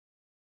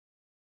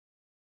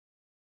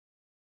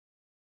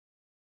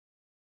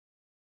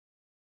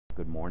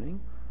Good morning.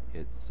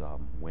 It's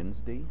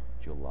Wednesday,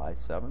 July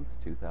 7th,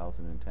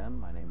 2010.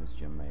 My name is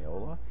Jim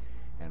Mayola,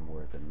 and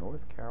we're at the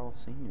North Carroll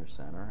Senior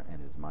Center, and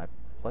it's my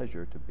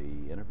pleasure to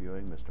be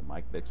interviewing Mr.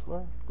 Mike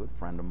Bixler, a good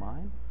friend of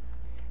mine.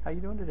 How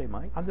you doing today,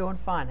 Mike? I'm doing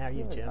fine. How are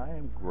you, Good. Jim? I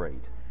am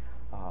great.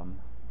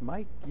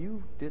 Mike,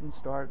 you didn't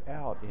start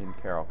out in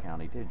Carroll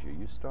County, did you?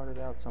 You started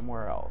out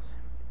somewhere else.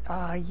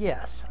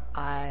 Yes.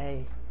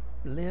 I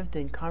lived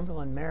in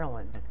Cumberland,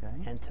 Maryland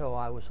until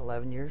I was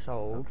 11 years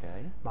old.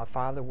 Okay. My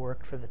father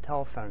worked for the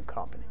telephone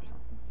company.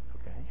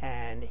 Okay.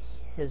 And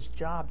his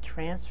job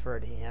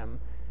transferred him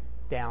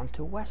down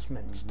to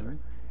Westminster,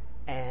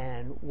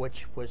 and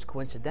which was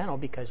coincidental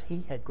because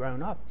he had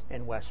grown up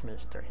in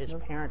Westminster. His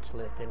parents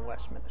lived in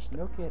Westminster.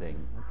 No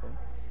kidding. Okay.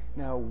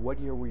 Now, what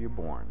year were you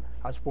born?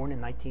 I was born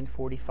in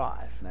 1945.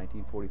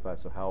 1945.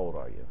 So how old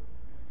are you?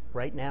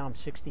 Right now I'm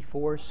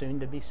 64, soon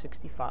to be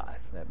 65.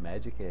 That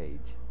magic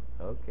age.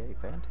 Okay,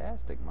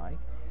 fantastic, Mike.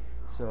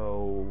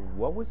 So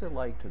what was it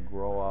like to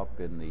grow up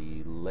in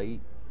the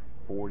late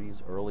 40s,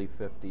 early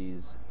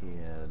 50s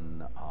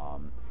in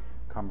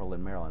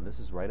Cumberland, Maryland? This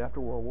is right after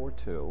World War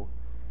II,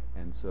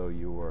 and so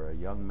you were a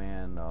young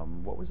man.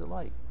 What was it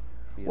like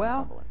being in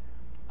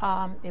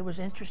Cumberland? It was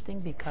interesting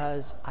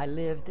because I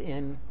lived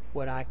in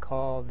what I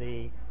call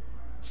the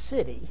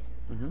city,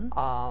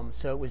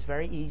 so it was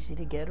very easy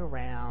to get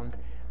around.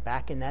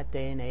 Back in that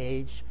day and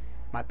age,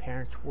 my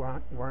parents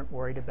weren't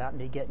worried about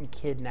me getting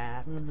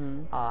kidnapped.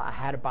 I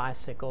had a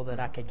bicycle that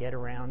I could get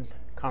around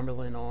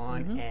Cumberland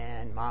on,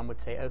 and Mom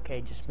would say,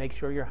 okay, just make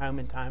sure you're home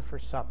in time for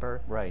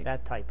supper,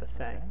 that type of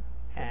thing.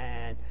 Okay.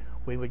 And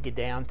we would get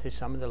down to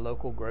some of the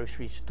local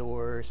grocery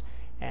stores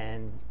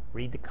and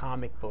read the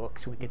comic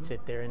books. We could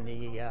sit there, and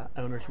the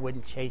owners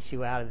wouldn't chase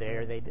you out of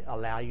there. They'd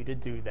allow you to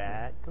do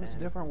that. It was a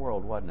different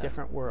world, wasn't it?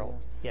 Different world,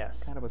 yes.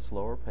 Kind of a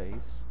slower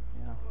pace,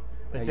 yeah.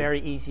 But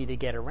very easy to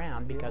get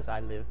around because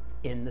I lived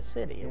in the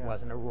city. It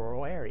wasn't a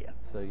rural area.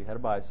 So you had a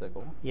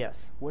bicycle. Yes.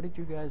 What did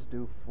you guys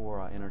do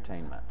for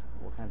entertainment?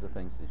 What kinds of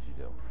things did you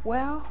do?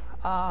 Well,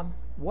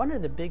 one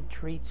of the big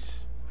treats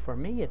for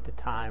me at the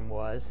time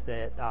was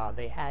that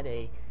they had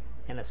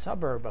in a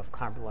suburb of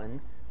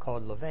Cumberland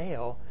called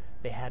LaVale,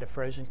 they had a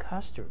frozen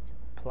custard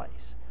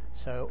place.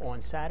 So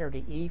on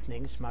Saturday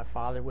evenings, my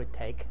father would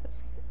take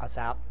us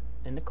out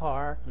in the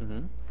car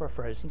for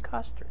frozen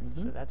custard.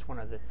 So that's one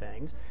of the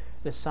things.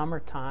 The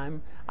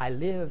summertime, I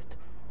lived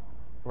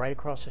right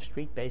across the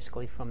street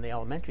basically from the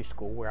elementary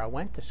school where I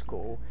went to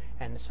school,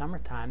 and in the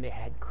summertime they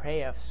had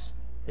crafts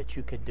that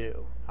you could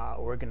do,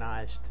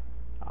 organized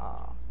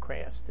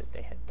crafts that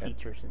they had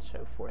teachers and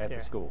so forth. At the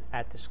school?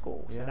 At the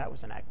school, so that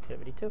was an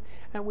activity too.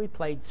 And we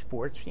played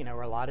sports, a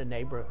lot of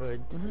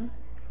neighborhood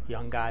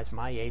young guys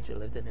my age that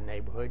lived in the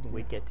neighborhood, and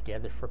we'd get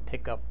together for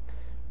pickup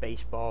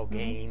baseball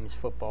games,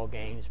 football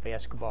games,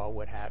 basketball,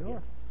 what have you.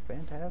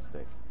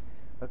 Fantastic.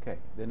 Okay,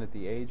 then at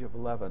the age of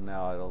 11,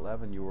 now at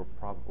 11 you were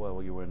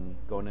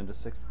going into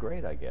 6th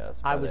grade, I guess.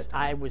 I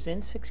was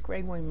in 6th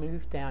grade when we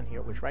moved down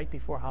here. It was right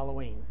before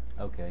Halloween.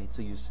 Okay,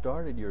 so you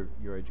started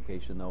your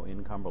education though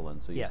in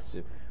Cumberland. So you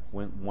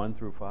went 1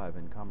 through 5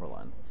 in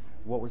Cumberland.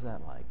 What was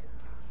that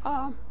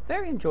like?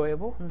 Very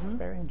enjoyable.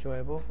 Very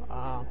enjoyable.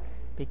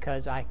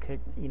 Because I could,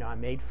 I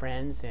made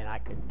friends, and I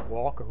could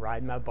walk or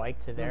ride my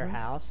bike to their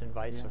house and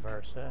vice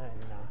versa.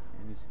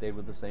 And you stayed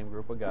with the same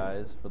group of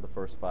guys for the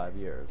first 5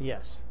 years.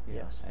 Yes,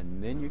 yes.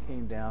 And then you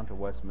came down to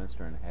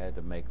Westminster and had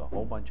to make a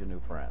whole bunch of new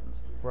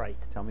friends. Right.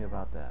 Tell me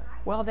about that.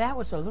 Well, that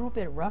was a little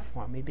bit rough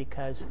for me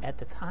because at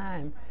the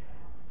time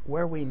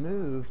where we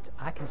moved,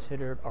 I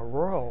considered a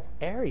rural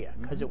area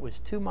because it was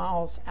 2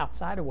 miles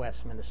outside of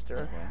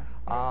Westminster.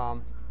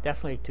 Okay.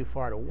 Definitely too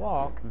far to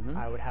walk.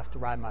 I would have to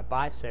ride my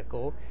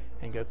bicycle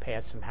and go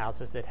past some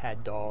houses that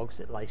had dogs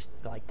that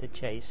liked to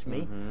chase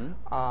me.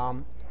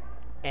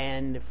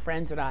 And the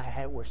friends that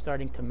I were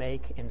starting to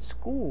make in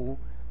school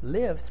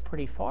lived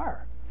pretty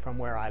far from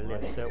where I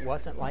lived, so it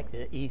wasn't like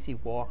the easy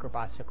walk or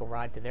bicycle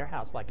ride to their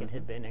house like it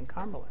had been in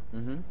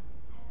Cumberland.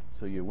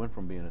 So you went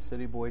from being a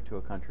city boy to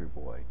a country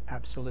boy.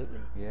 Absolutely.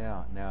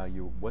 Yeah. Now,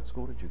 what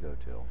school did you go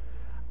to?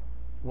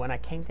 When I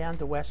came down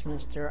to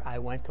Westminster, I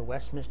went to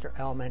Westminster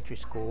Elementary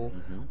School,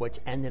 which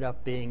ended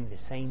up being the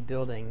same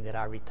building that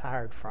I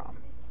retired from.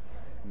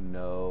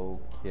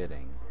 No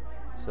kidding.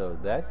 So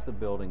that's the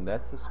building,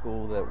 that's the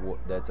school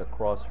that's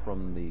across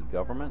from the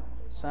government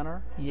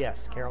center?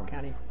 Yes, Carroll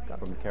County Government.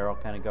 From the Carroll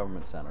County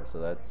Government Center. So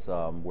that's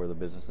where the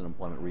Business and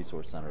Employment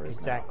Resource Center is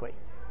Exactly.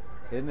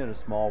 Now. Isn't it a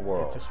small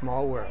world? It's a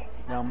small world.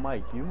 Now,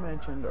 Mike, you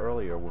mentioned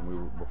earlier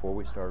before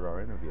we started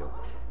our interview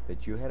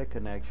that you had a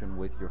connection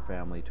with your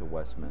family to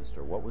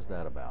Westminster. What was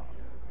that about?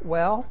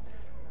 Well,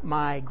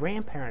 my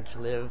grandparents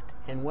lived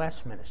in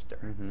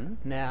Westminster.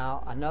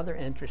 Now, another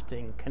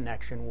interesting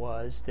connection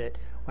was that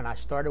when I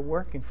started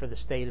working for the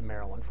state of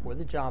Maryland for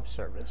the Job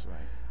Service,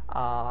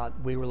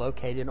 we were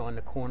located on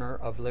the corner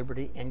of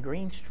Liberty and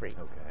Green Street.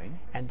 Okay.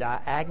 And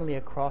diagonally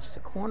across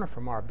the corner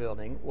from our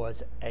building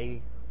was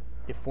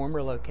the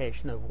former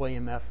location of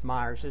William F.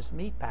 Myers's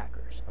Meat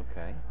Packers.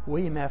 Okay.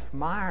 William F.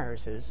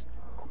 Myers's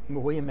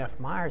William F.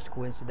 Myers,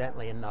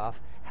 coincidentally enough,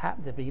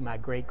 happened to be my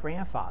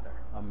great-grandfather.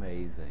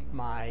 Amazing.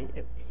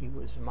 He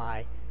was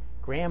my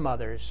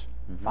grandmother's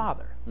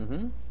father.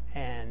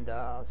 And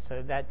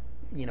so that,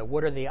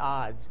 what are the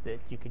odds that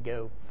you could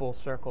go full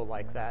circle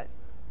like that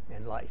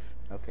in life?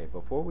 Okay,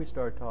 before we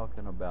start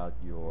talking about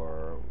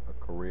your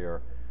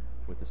career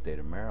with the state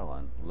of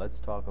Maryland, let's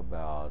talk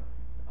about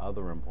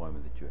other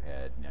employment that you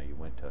had. Now, you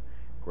went to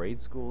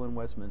grade school in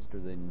Westminster,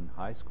 then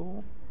high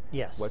school?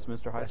 Yes.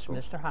 Westminster High School?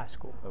 Westminster High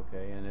School.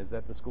 Okay, and is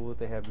that the school that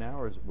they have now,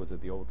 or was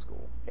it the old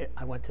school?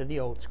 I went to the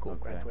old school,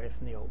 graduated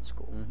from the old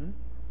school.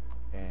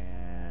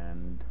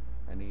 And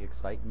any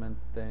excitement,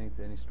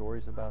 any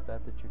stories about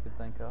that you could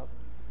think of?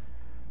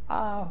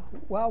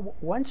 Well,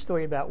 one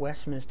story about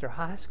Westminster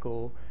High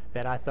School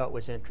that I thought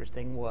was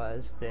interesting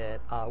was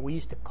that we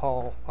used to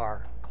call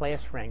our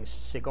class rings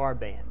cigar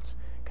bands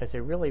because they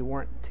really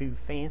weren't too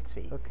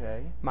fancy.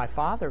 Okay. My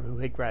father, who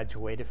had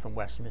graduated from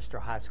Westminster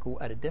High School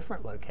at a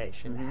different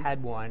location,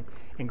 had one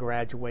and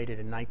graduated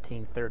in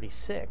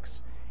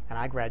 1936, and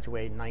I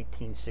graduated in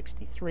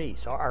 1963.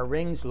 So our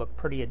rings looked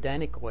pretty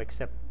identical,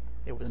 except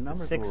it was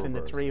the 6 and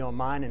the 3 on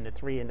mine and the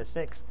 3 and the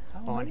 6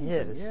 on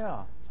his.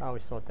 Yeah. So I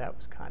always thought that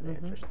was kind of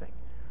interesting.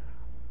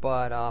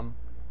 But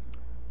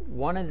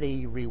one of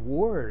the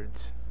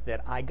rewards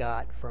that I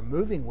got for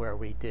moving where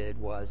we did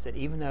was that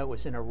even though it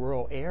was in a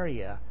rural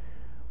area,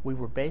 we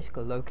were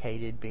basically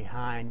located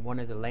behind one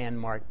of the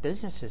landmark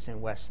businesses in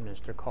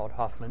Westminster called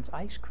Huffman's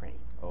Ice Cream.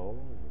 Oh.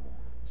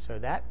 So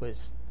that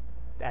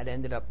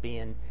ended up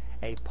being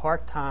a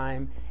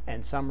part-time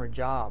and summer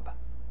job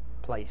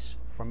place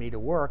for me to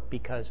work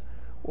because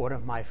one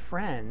of my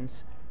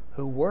friends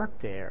who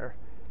worked there,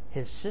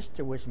 his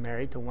sister was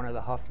married to one of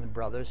the Huffman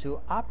brothers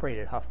who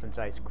operated Huffman's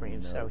Ice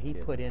Cream. So he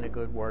put in a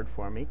good word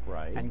for me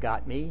and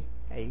got me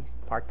a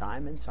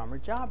part-time and summer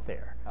job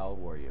there. How old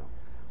were you?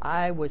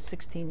 I was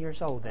 16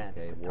 years old then.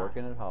 Okay,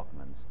 working at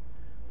Huffman's.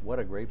 What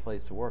a great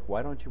place to work.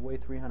 Why don't you weigh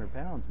 300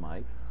 pounds,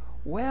 Mike?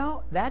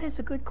 Well, that is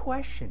a good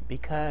question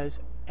because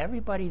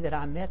everybody that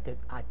I met that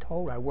I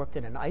told I worked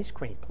at an ice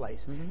cream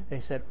place, they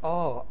said,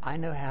 oh, I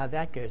know how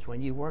that goes.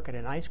 When you work at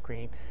an ice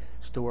cream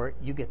store,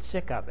 you get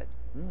sick of it.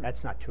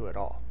 That's not true at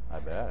all. I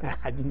bet.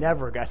 I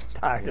never got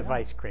tired of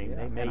ice cream.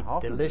 They made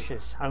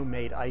delicious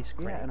homemade ice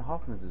cream. Yeah, and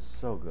Hoffman's is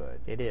so good.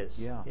 It is.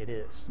 Yeah. It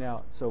is.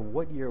 Now, so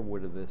what year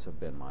would this have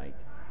been, Mike?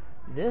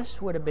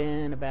 This would have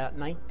been about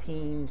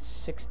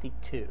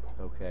 1962.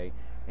 Okay.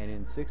 And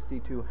in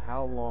 62,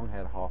 how long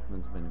had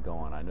Hoffman's been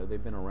going? I know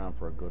they've been around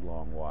for a good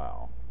long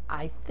while.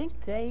 I think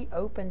they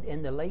opened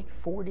in the late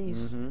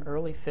 40s,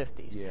 early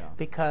 50s. Yeah.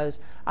 Because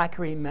I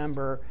can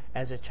remember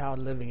as a child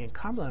living in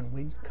Cumberland,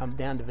 we'd come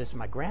down to visit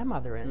my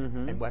grandmother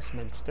in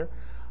Westminster.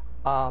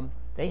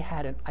 They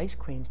had an ice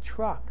cream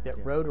truck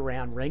that rode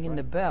around ringing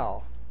the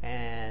bell.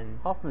 And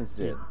Hoffman's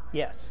did?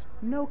 Yes.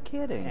 No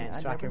kidding.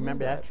 And so I can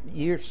remember that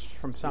years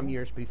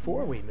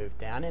before we moved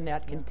down, and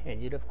that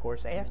continued, of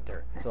course,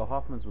 after. So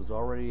Hoffman's was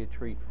already a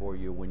treat for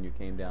you when you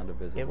came down to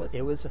visit.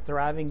 It was a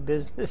thriving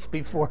business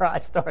before I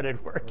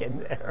started working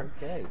there.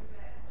 Okay.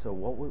 So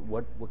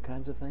what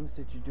kinds of things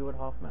did you do at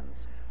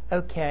Hoffman's?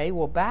 Okay.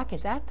 Well, back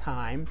at that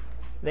time,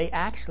 they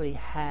actually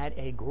had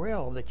a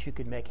grill that you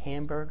could make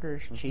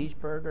hamburgers,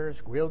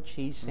 cheeseburgers, grilled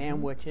cheese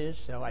sandwiches.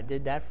 So I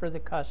did that for the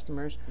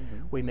customers.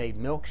 We made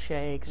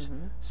milkshakes,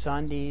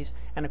 sundaes,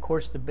 and of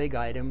course the big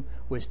item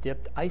was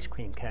dipped ice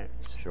cream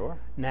cones. Sure.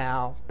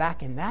 Now,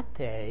 back in that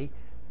day,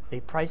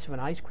 the price of an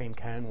ice cream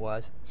cone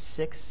was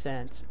 6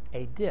 cents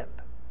a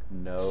dip.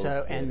 No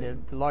kidding.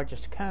 And the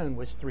largest cone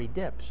was 3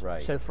 dips.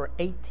 Right. So for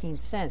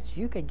 18 cents,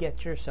 you could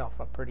get yourself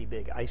a pretty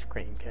big ice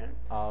cream cone.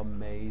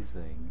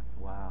 Amazing.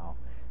 Wow.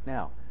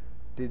 Now,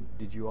 did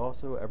you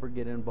also ever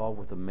get involved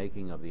with the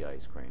making of the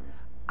ice cream?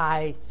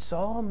 I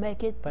saw them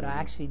make it, but I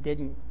actually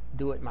didn't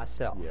do it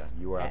myself. Yeah,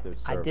 you were out there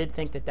serving. I did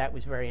think that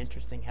was very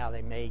interesting how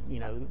they made,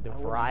 the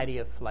variety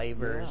of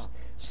flavors.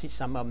 Yeah.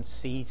 Some of them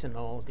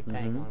seasonal,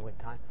 depending on what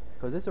time.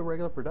 Because it's a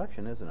regular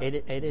production, isn't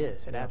it? It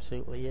is. It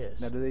absolutely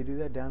is. Now, do they do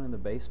that down in the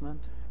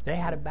basement? They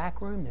had a back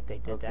room that they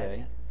did that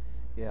in.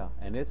 Yeah,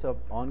 and it's an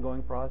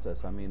ongoing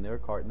process. I mean, they're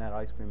carting that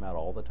ice cream out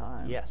all the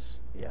time. Yes.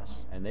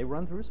 And they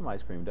run through some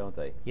ice cream, don't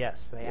they?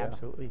 Yes, they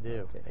absolutely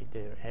do. Okay. They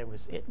do.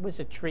 It was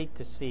a treat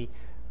to see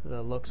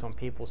the looks on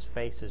people's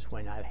faces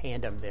when I'd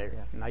hand them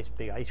their nice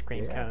big ice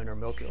cream cone or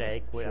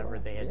milkshake, whatever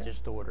they had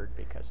just ordered,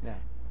 because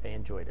they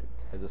enjoyed it.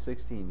 As a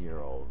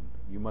 16-year-old,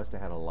 you must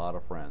have had a lot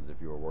of friends if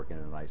you were working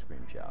in an ice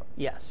cream shop.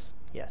 Yes.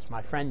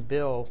 My friend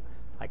Bill,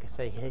 like I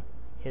say,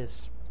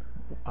 his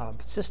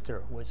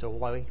sister was a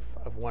wife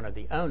of one of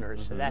the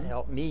owners, so that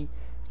helped me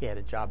get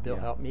a job. Bill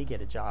helped me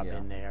get a job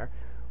in there,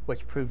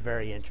 which proved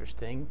very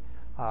interesting.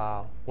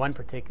 One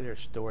particular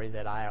story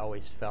that I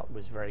always felt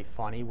was very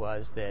funny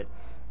was that,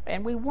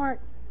 and we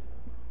weren't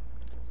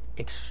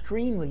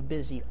extremely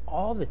busy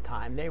all the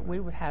time. We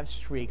would have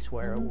streaks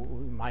where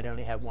we might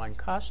only have one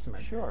customer.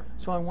 Sure.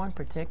 So on one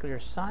particular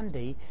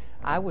Sunday,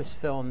 I was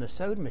filling the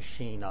soda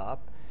machine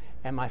up,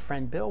 and my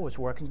friend Bill was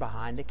working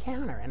behind the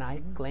counter, and I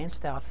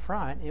glanced out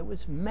front. It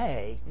was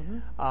May,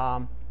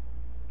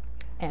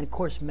 And of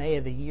course, May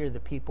of the year, the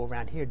people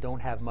around here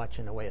don't have much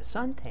in the way of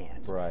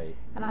suntans. Right.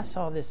 And I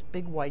saw this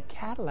big white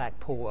Cadillac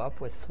pull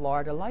up with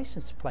Florida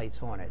license plates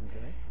on it.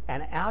 Okay.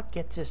 And out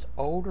gets this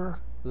older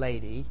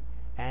lady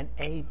and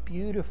a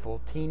beautiful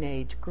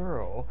teenage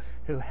girl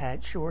who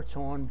had shorts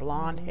on,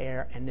 blonde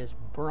hair, and this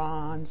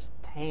bronze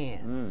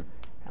tan.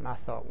 And I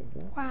thought,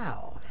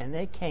 wow. And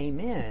they came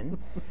in,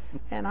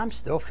 and I'm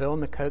still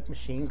filling the Coke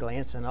machine,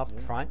 glancing up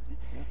front.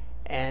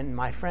 And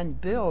my friend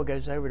Bill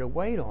goes over to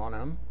wait on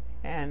him,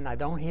 and I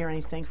don't hear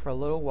anything for a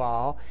little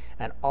while.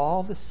 And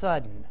all of a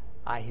sudden,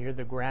 I hear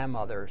the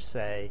grandmother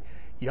say,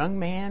 "Young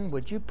man,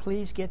 would you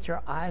please get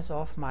your eyes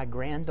off my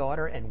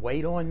granddaughter and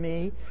wait on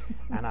me?"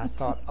 And I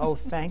thought, oh,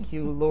 thank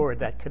you, Lord.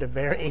 That could have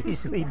very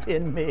easily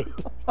been me.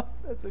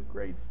 That's a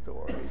great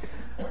story.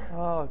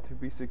 Oh, to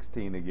be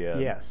 16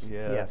 again.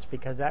 Yes,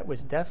 because that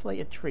was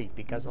definitely a treat,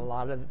 because a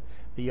lot of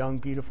the young,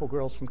 beautiful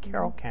girls from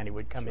Carroll County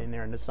would come in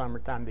there in the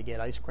summertime to get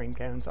ice cream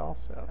cones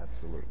also.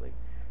 Absolutely.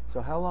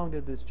 So how long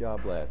did this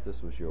job last?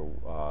 This was your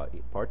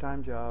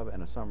part-time job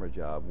and a summer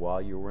job while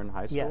you were in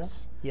high school?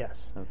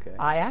 Yes. Okay.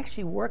 I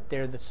actually worked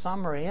there the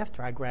summer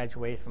after I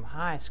graduated from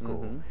high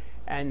school.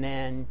 And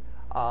then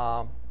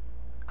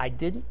I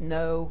didn't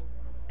know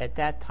at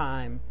that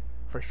time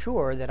for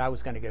sure that I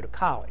was going to go to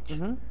college.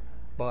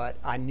 But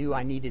I knew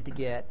I needed to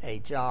get a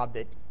job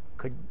that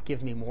could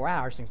give me more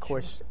hours. And of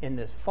course, in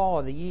the fall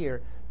of the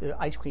year, the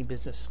ice cream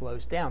business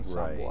slows down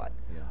somewhat.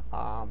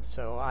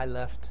 So I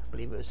left, I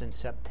believe it was in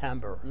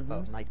September of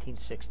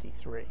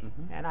 1963.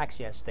 And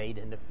actually I stayed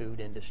in the food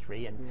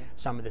industry, and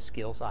some of the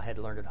skills I had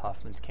learned at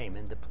Huffman's came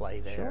into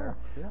play there.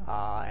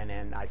 And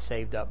then I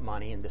saved up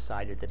money and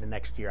decided that the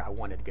next year I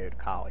wanted to go to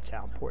college,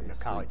 how important a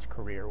college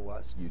career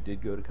was. You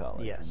did go to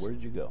college? Yes. Where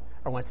did you go?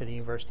 I went to the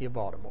University of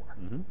Baltimore.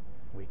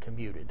 We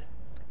commuted.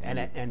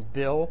 And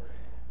Bill,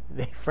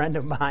 the friend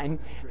of mine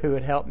who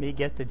had helped me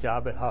get the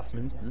job at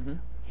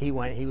Huffman, he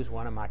was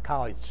one of my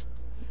college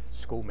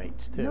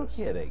schoolmates too. No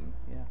kidding.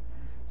 Yeah.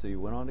 So you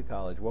went on to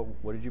college.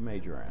 What did you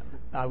major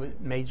in? I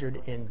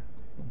majored in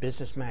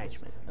business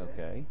management.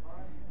 Okay.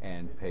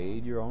 And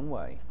paid your own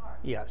way.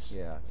 Yes.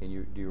 Yeah. Do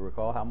you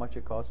recall how much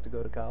it cost to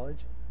go to college?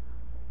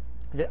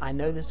 I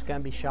know this is going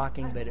to be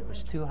shocking, but it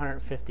was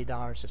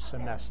 $250 a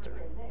semester.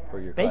 For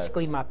your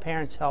Basically, classes. my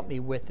parents helped me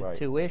with the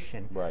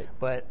tuition,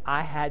 but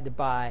I had to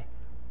buy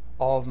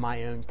all of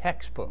my own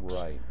textbooks.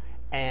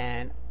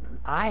 And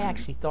I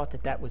actually thought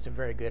that was a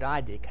very good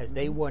idea, because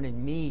they wanted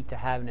me to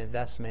have an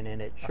investment in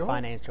it, a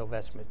financial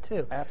investment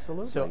too.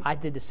 Absolutely. So I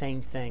did the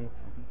same thing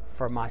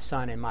for my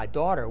son and my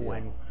daughter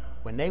when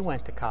they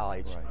went to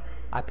college.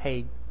 I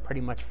paid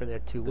pretty much for their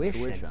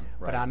tuition,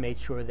 but I made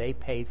sure they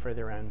paid for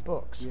their own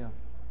books. Yeah,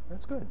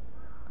 that's good,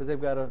 because they've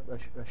got a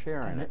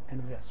share in it. An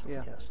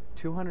investment, yes.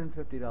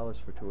 $250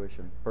 for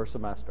tuition per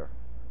semester.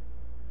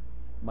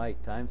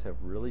 Mike, times have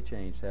really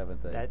changed,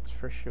 haven't they? That's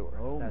for sure.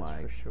 Oh,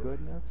 my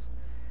goodness.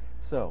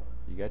 So,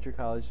 you got your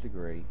college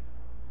degree,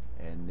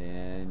 and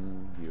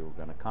then you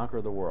were going to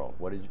conquer the world.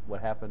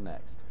 What happened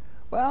next?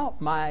 Well,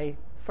 my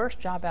first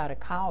job out of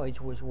college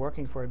was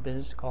working for a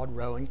business called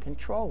Rowan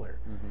Controller.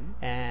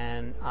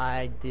 And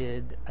I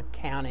did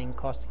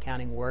cost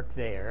accounting work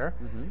there.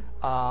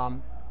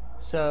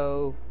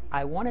 So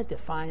I wanted to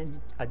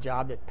find a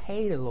job that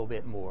paid a little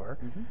bit more.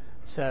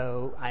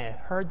 So I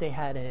heard they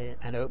had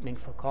an opening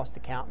for cost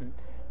accountant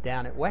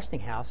down at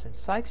Westinghouse in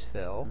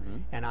Sykesville,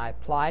 and I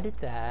applied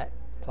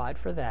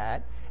for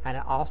that, and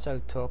I also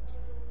took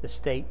the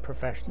state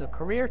professional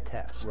career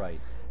test.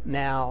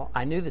 Now,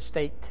 I knew the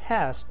state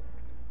test,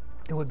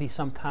 it would be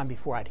some time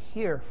before I'd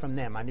hear from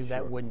them. I knew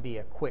that wouldn't be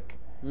a quick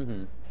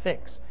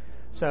fix.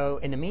 So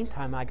in the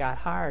meantime, I got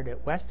hired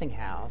at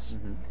Westinghouse,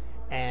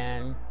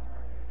 and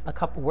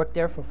worked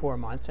there for 4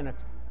 months, and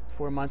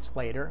 4 months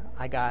later,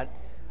 I got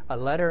a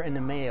letter in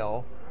the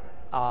mail,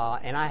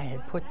 and I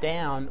had put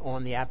down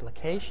on the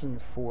application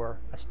for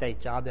a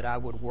state job that I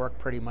would work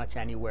pretty much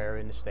anywhere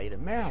in the state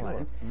of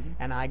Maryland.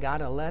 And I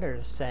got a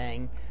letter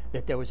saying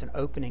that there was an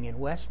opening in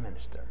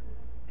Westminster.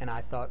 And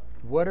I thought,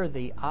 what are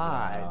the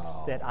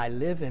odds that I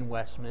live in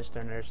Westminster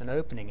and there's an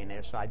opening in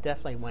there? So I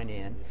definitely went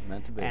in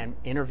and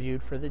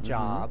interviewed for the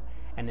job.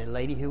 And the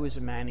lady who was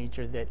the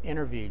manager that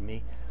interviewed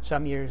me,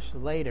 some years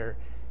later,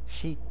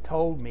 she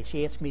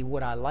asked me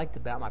what I liked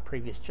about my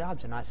previous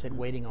jobs, and I said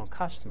waiting on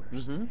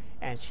customers.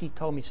 And she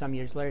told me some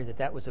years later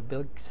that was a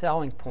big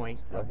selling point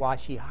of why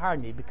she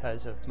hired me,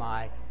 because of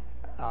my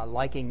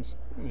liking,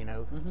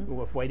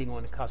 of waiting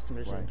on the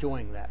customers and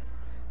enjoying that.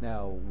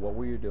 Now, what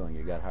were you doing?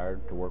 You got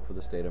hired to work for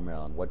the state of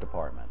Maryland. What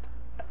department?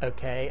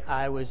 Okay,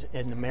 I was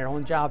in the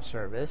Maryland Job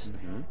Service,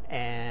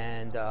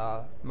 and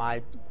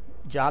my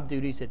job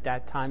duties at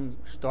that time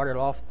started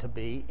off to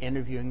be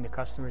interviewing the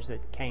customers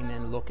that came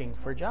in looking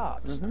for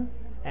jobs.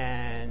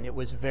 And it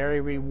was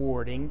very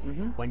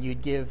rewarding when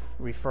you'd give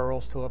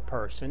referrals to a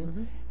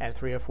person, and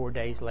 3 or 4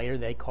 days later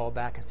they call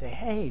back and say,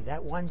 hey,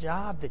 that one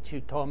job that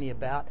you told me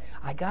about,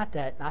 I got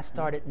that and I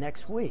started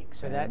next week.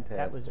 So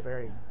that was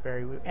very,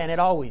 very, and it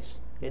always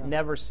It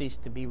never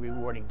ceased to be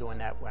rewarding doing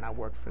that when I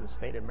worked for the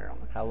state of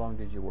Maryland. How long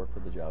did you work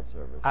for the Job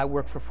Service? I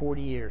worked for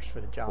 40 years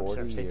for the Job 40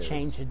 Service. It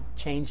years.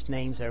 changed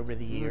names over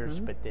the years,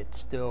 but it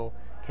still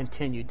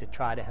continued to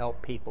try to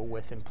help people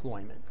with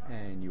employment.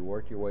 And you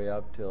worked your way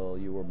up till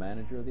you were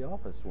manager of the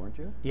office, weren't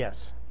you?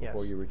 Yes,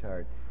 Before you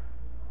retired.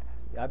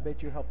 I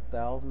bet you helped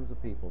thousands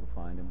of people to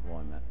find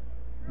employment.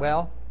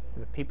 Well,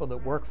 the people that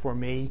work for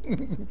me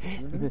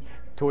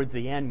towards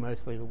the end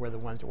mostly were the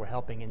ones that were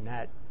helping in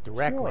that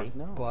directly.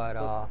 Sure, no,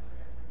 but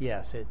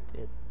yes, it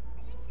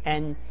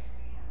and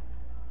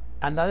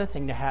another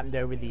thing that happened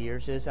over the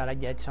years is that I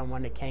get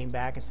someone that came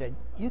back and said,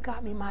 "You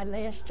got me my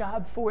last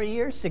job 4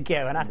 years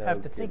ago," and I No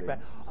have to think about,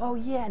 "Oh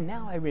yeah,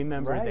 now I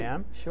remember right.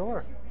 them."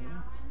 Sure.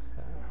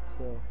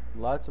 So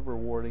lots of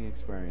rewarding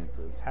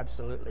experiences.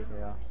 Absolutely.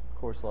 Yeah. Of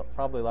course,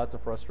 probably lots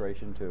of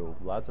frustration too.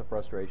 Lots of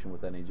frustration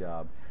with any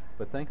job.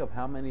 But think of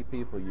how many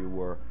people you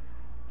were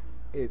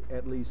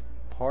at least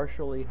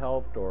partially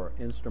helped or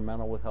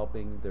instrumental with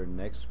helping their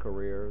next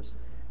careers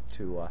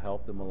to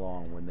help them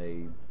along when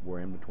they were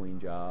in between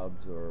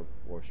jobs or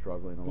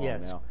struggling along.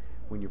 Yes. Now,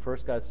 when you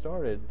first got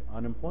started,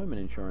 unemployment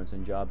insurance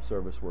and job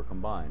service were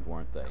combined,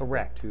 weren't they?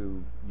 Correct. The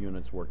two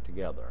units worked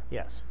together.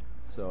 Yes.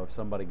 So if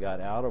somebody got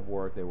out of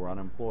work, they were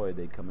unemployed,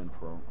 they'd come in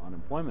for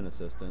unemployment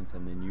assistance,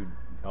 and then you'd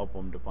help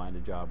them to find a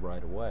job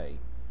right away.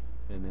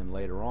 And then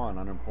later on,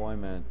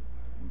 unemployment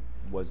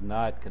was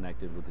not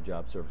connected with the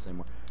job service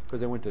anymore because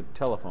they went to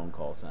telephone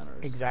call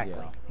centers. Exactly.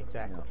 Yeah.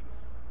 Exactly. Yeah.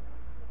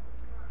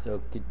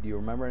 So do you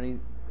remember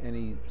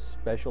any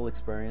special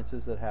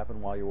experiences that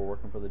happened while you were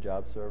working for the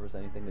job service?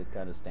 Anything that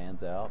kind of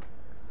stands out?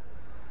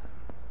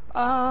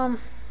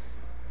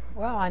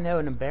 Well, I know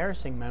an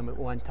embarrassing moment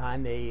one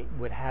time. They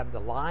would have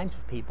the lines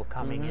of people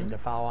coming in to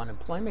file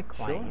unemployment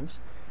claims.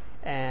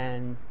 Sure.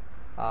 And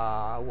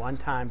one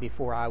time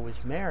before I was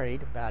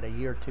married, about a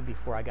year or two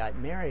before I got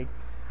married,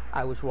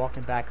 I was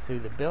walking back through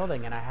the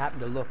building and I happened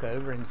to look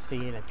over and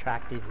see an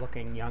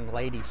attractive-looking young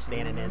lady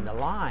standing in the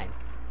line.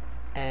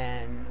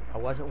 And I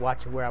wasn't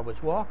watching where I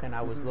was walking.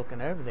 I was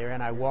looking over there,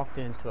 and I walked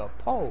into a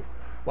pole.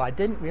 Well, I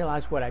didn't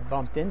realize what I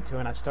bumped into,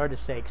 and I started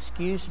to say,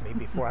 "Excuse me,"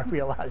 before I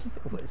realized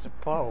it was a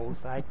pole.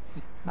 So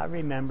I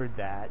remembered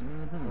that.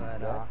 But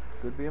That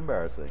could be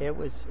embarrassing. it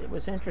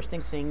was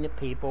interesting seeing the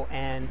people.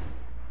 And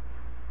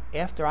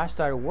after I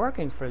started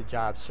working for the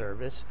job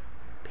service,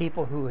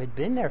 people who had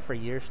been there for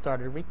years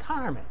started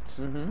retirements,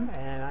 and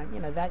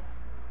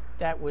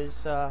that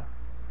was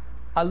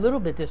a little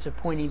bit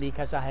disappointing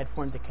because I had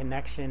formed a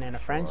connection and a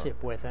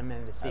friendship with them,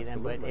 and to see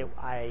Absolutely. them.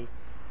 But I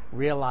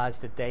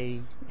realized that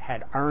they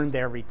had earned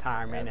their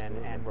retirement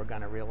and were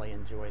going to really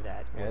enjoy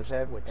that. As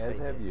which have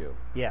they did. you.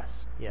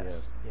 Yes.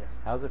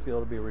 How's it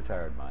feel to be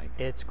retired, Mike?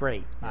 It's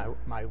great.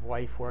 My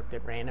wife worked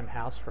at Random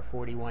House for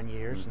 41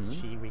 years, and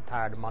she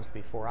retired a month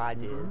before I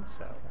did.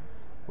 So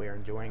we're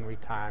enjoying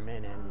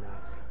retirement, and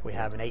we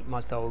have an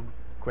 8-month-old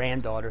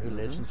granddaughter who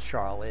lives in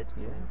Charlotte.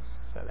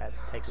 So that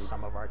takes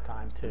some of our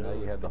time too. Now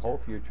you have the whole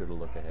future to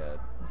look ahead.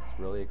 It's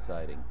really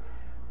exciting.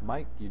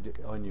 Mike,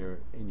 in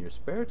your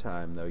spare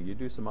time though, you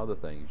do some other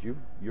things.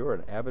 You're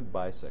an avid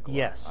bicyclist.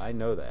 Yes, I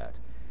know that.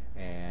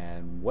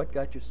 And what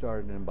got you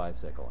started in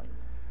bicycling?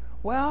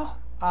 Well,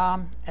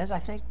 as I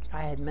think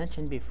I had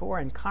mentioned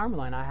before, in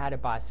Cumberland I had a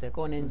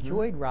bicycle and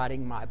enjoyed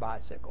riding my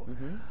bicycle.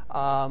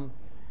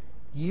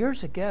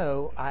 Years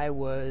ago, I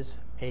was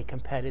a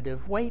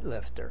competitive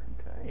weightlifter,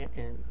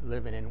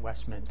 living in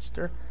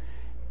Westminster,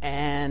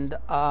 and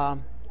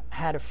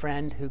had a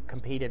friend who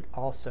competed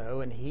also,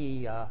 and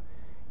he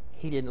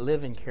didn't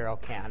live in Carroll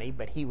County,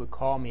 but he would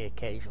call me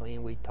occasionally,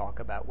 and we'd talk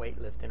about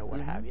weightlifting or what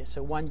have you.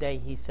 So one day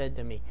he said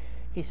to me,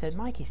 he said,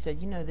 "Mike," he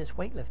said, "you know, this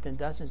weightlifting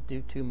doesn't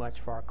do too much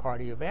for our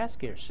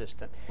cardiovascular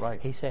system."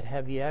 Right. He said,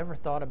 "Have you ever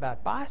thought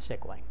about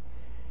bicycling?"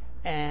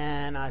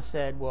 And I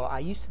said, "Well, I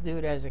used to do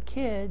it as a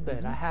kid,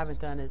 but I haven't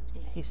done it."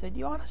 He said,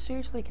 "You ought to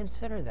seriously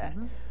consider that."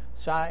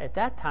 So at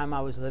that time,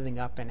 I was living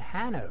up in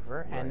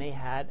Hanover, and they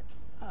had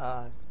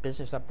a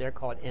business up there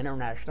called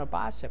International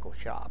Bicycle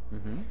Shop.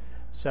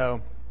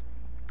 So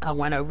I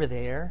went over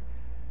there,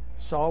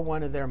 saw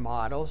one of their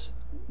models.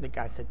 The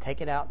guy said, "Take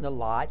it out in the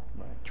lot,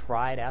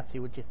 try it out, see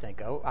what you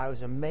think." Oh, I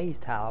was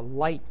amazed how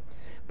light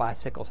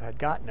bicycles had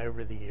gotten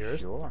over the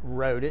years.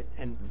 Rode it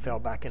and fell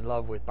back in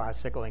love with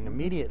bicycling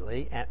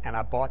immediately, and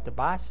I bought the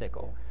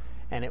bicycle,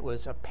 and it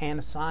was a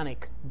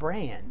Panasonic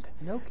brand.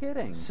 No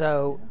kidding.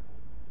 So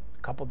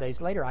a couple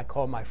days later, I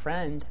called my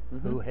friend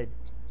who had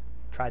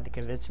tried to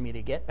convince me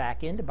to get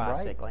back into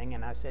bicycling,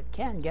 and I said,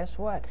 "Ken, guess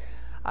what?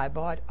 I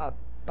bought a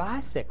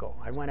bicycle."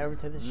 I went over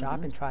to the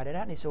shop and tried it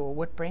out, and he said, "Well,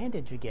 what brand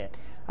did you get?"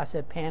 I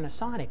said,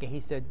 "Panasonic," and he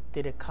said,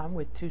 "Did it come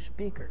with 2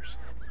 speakers?"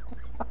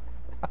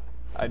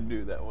 I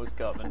knew that was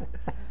coming.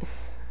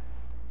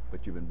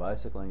 But you've been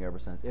bicycling ever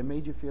since. It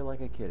made you feel like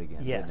a kid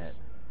again, didn't it?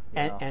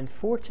 And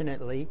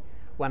fortunately,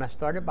 when I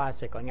started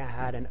bicycling, I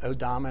had an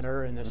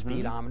odometer and a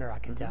speedometer. I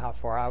could tell how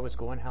far I was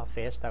going, how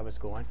fast I was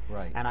going.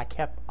 And I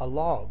kept a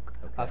log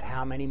of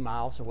how many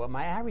miles and what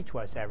my average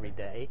was every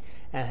day,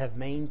 and have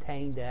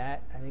maintained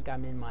that. I think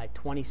I'm in my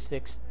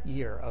 26th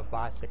year of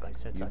bicycling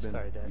since I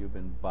started that. You've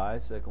been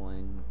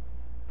bicycling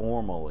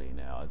formally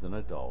now as an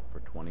adult for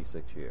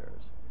 26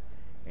 years,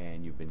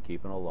 and you've been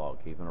keeping a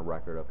log, keeping a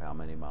record of how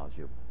many miles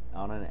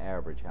on an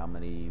average, how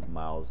many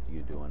miles do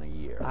you do in a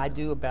year? I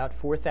do about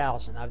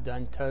 4,000. I've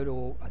done a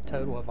total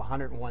of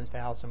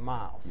 101,000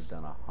 miles. You've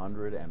done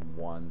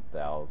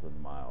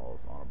 101,000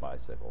 miles on a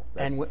bicycle.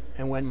 And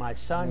when my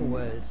son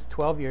was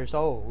 12 years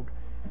old,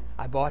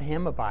 I bought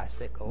him a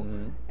bicycle,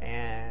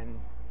 and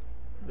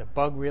the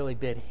bug really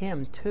bit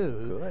him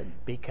too. Good.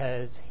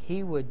 Because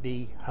he would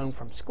be home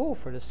from school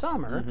for the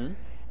summer,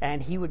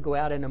 and he would go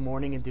out in the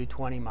morning and do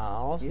 20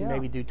 miles, and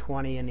maybe do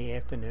 20 in the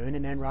afternoon,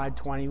 and then ride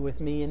 20 with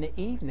me in the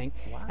evening.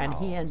 Wow. And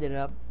he ended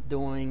up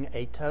doing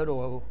a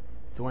total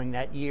during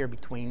that year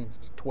between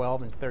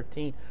 12 and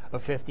 13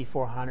 of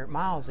 5,400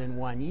 miles in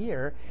 1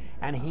 year.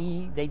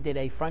 And they did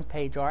a front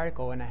page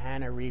article in the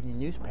Hanover Evening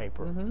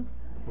newspaper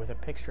with a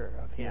picture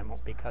of him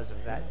because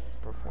of that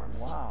performance.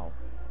 Wow.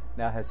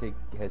 Now, has he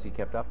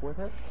kept up with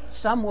it?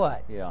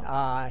 Somewhat.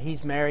 Yeah.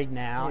 He's married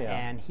now,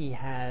 and he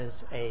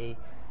has a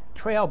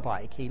trail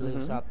bike. He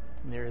lives up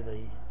near the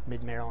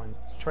Mid-Maryland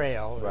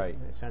Trail, right?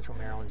 The Central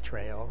Maryland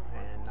Trail,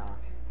 and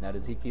now,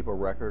 does he keep a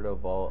record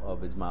of all of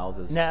his miles?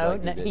 No,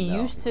 he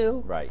used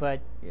to, right?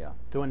 But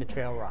doing the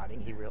trail riding,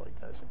 he really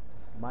doesn't.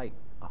 Mike,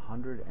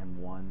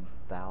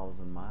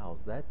 101,000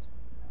 miles. That's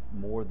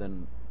more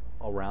than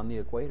around the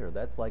equator.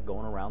 That's like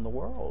going around the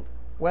world.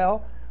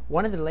 Well,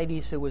 one of the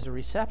ladies who was a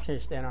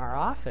receptionist in our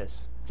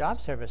office,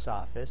 job service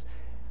office,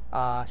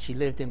 she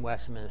lived in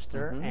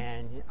Westminster,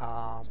 and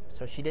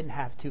so she didn't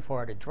have too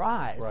far to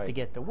drive to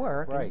get to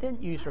work, and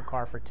didn't use her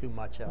car for too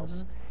much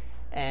else.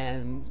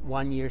 And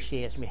one year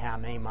she asked me how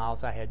many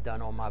miles I had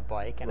done on my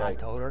bike, and I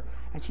told her,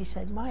 and she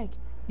said, "Mike,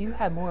 you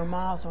had more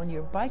miles on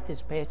your bike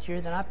this past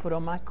year than I put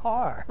on my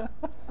car."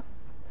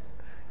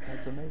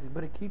 That's amazing,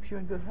 but it keeps you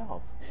in good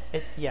health.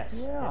 Yes.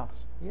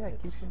 Yeah,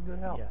 it keeps you in good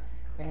health. Yeah.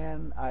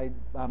 And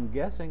I'm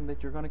guessing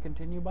that you're going to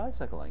continue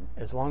bicycling.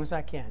 As long as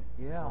I can.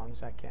 Yeah. As long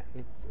as I can.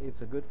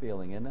 It's a good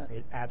feeling, isn't it?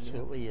 It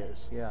absolutely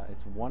is. Yeah,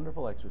 it's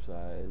wonderful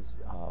exercise.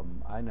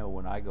 I know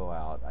when I go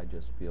out, I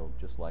just feel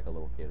just like a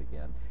little kid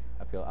again.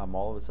 I feel I'm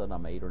all of a sudden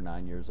I'm 8 or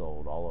 9 years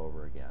old all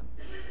over again.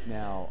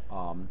 Now,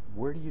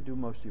 where do you do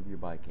most of your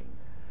biking?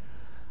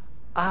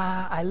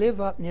 I live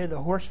up near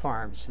the horse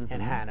farms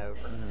in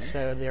Hanover,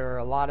 so there are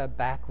a lot of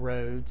back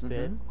roads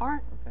that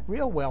aren't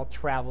real well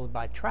traveled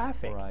by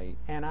traffic,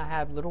 and I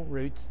have little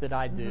routes that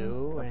I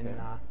do, and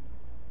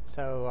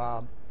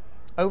so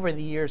over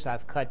the years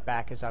I've cut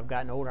back. As I've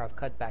gotten older, I've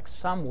cut back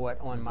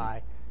somewhat on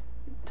my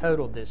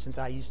total distance.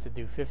 I used to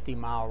do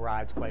 50-mile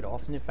rides quite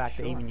often. In fact,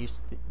 I even used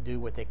to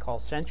do what they call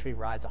century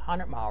rides,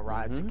 100-mile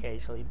rides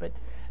occasionally, but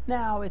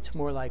now it's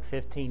more like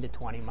 15 to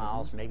 20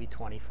 miles, maybe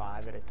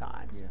 25 at a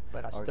time. Yeah.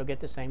 But I still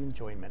get the same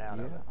enjoyment out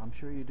of it. I'm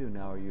sure you do.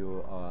 Now, are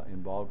you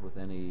involved with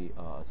any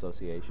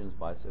associations,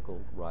 bicycle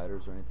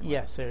riders or anything?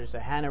 Yes, there's a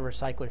Hanover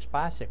Cyclers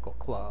Bicycle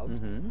Club.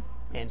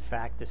 In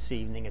fact, this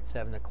evening at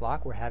 7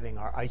 o'clock, we're having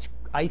our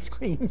ice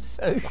cream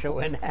social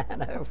in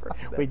Hanover.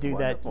 We do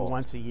that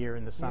once a year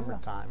in the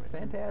summertime.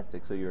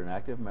 Fantastic. So you're an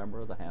active member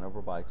of the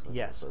Hanover Bicycle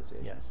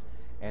Association. Yes.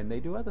 And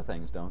they do other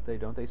things, don't they?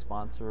 Don't they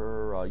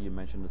sponsor, you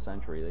mentioned the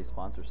Century, they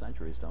sponsor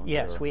Centuries, don't they?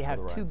 Yes, we have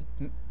two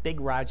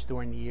big rides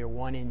during the year,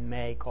 one in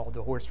May called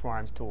the Horse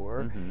Farm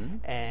Tour,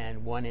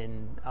 and one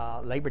in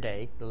Labor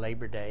Day, the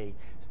Labor Day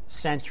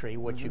Century,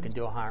 which you can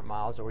do 100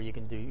 miles, or you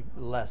can do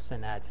less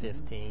than that,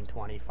 15,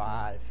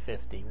 25,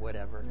 50,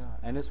 whatever.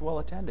 Yeah. And it's well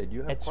attended.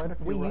 You have quite a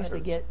few riders. We usually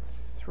get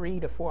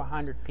 300 to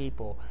 400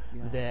 people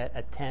that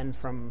attend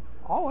from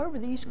all over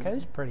the East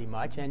Coast pretty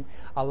much, and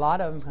a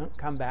lot of them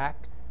come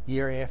back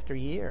year after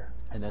year.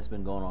 And that's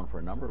been going on for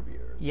a number of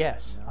years.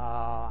 Yes.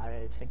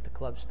 I think the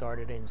club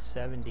started in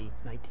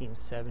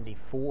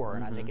 1974,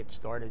 and I think it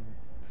started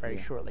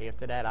very shortly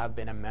after that. I've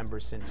been a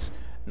member since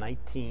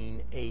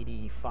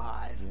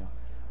 1985. Yeah.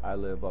 I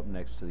live up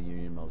next to the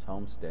Union Mills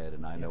Homestead,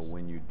 and I know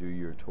when you do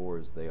your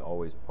tours, they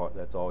always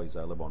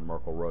I live on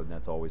Merkle Road, and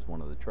that's always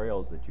one of the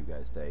trails that you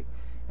guys take.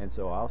 And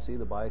so I'll see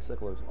the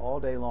bicyclers all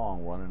day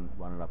long running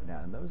up and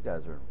down, and those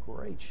guys are in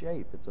great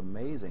shape. It's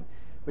amazing.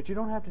 But you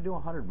don't have to do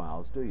 100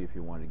 miles, do you, if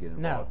you want to get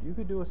involved? No. You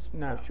could do a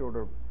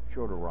shorter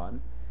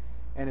run,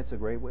 and it's a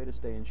great way to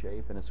stay in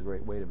shape, and it's a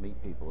great way to meet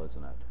people,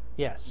 isn't it?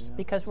 Yes,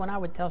 because when I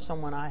would tell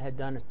someone I had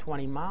done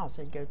 20 miles,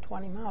 they'd go,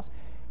 20 miles?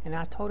 And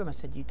I told them, I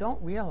said, you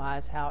don't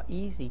realize how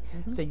easy.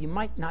 I said, you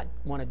might not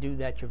want to do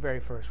that your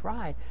very first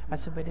ride. I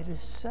said, but it is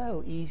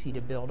so easy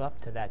to build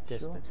up to that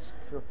distance.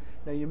 Sure.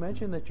 Now, you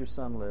mentioned that your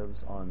son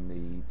lives on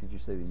did you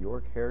say the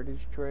York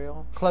Heritage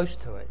Trail? Close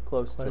to it.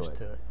 Close to it.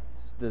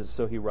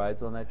 So he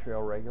rides on that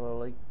trail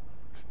regularly?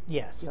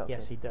 Yes,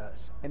 yes he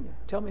does. And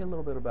tell me a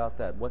little bit about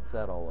that. What's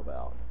that all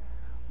about?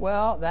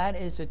 Well, that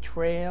is a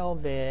trail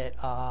that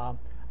I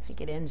think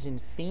it ends in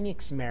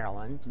Phoenix,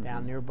 Maryland,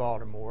 down near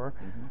Baltimore,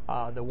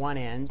 the one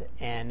end,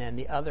 and then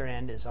the other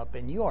end is up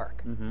in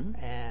York.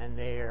 And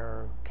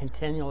they're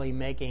continually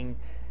making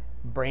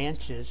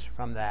branches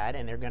from that,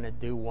 and they're going to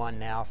do one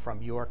now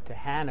from York to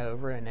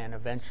Hanover, and then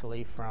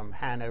eventually from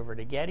Hanover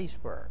to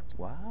Gettysburg.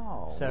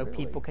 Wow. So really?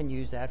 People can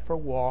use that for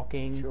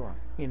walking. Sure.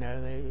 You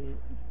know,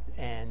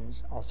 and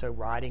also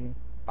riding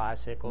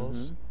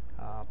bicycles,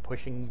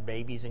 pushing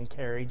babies in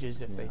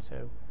carriages if they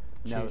so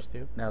choose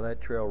to. Now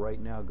that trail right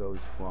now goes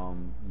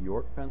from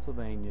York,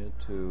 Pennsylvania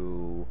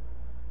to,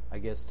 I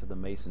guess, to the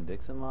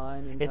Mason-Dixon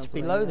line in It's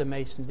Pennsylvania? below the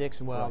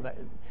Mason-Dixon,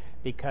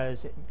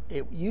 because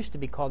it used to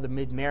be called the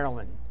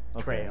Mid-Maryland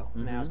Trail.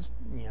 Now it's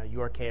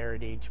York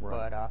Heritage,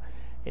 but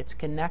it's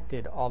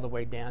connected all the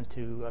way down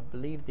to, I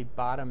believe the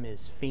bottom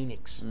is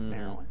Phoenix,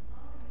 Maryland.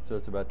 So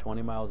it's about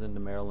 20 miles into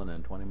Maryland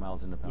and 20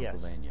 miles into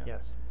Pennsylvania.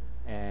 Yes.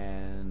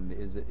 And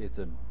it's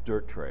a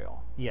dirt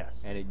trail. Yes.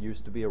 And it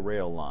used to be a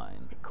rail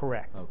line.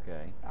 Correct.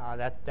 Okay.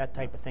 That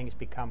type of thing has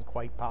become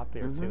quite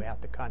popular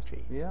throughout the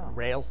country. Yeah.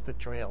 Rails to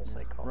trails,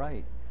 they call it.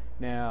 Right.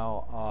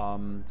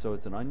 Now, so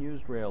it's an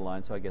unused rail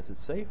line, so I guess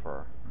it's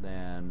safer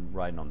than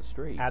riding on the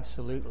street.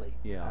 Absolutely.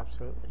 Yeah.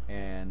 Absolutely.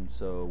 And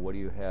so what do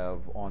you have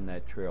on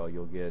that trail?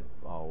 You'll get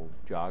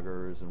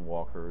joggers and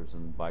walkers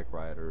and bike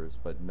riders,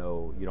 but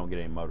you don't get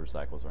any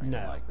motorcycles or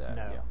anything like that.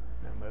 No, Yeah.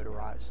 no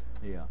motorized.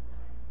 Yeah.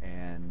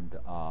 And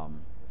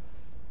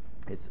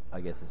I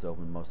guess it's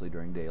open mostly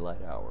during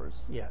daylight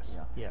hours. Yes.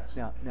 Yeah.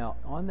 Yes. Now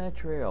on that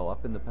trail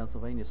up in the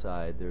Pennsylvania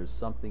side, there's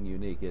something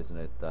unique, isn't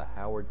it? The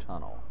Howard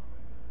Tunnel.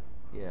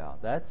 Yeah,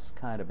 that's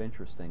kind of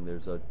interesting.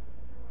 There's a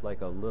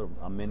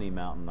mini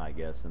mountain, I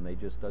guess, and they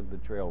just dug the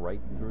trail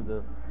right through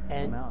the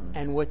mountain.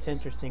 And what's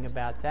interesting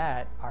about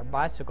that, our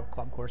bicycle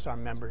club, of course, our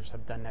members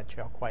have done that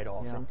trail quite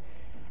often,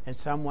 and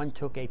someone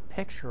took a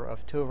picture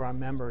of two of our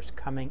members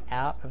coming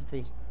out of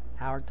the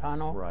Howard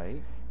Tunnel,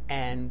 Right.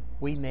 and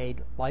we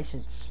made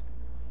license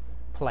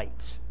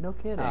plates. No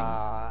kidding.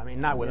 I mean,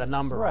 not with a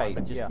number on,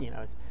 but just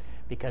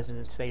because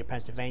in the state of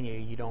Pennsylvania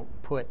you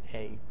don't put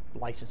a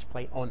license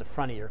plate on the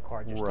front of your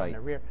car, just on the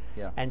rear.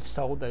 Yeah. And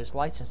sold those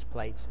license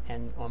plates.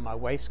 And on my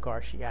wife's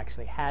car, she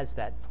actually has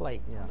that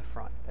plate on the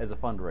front. As a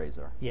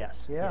fundraiser.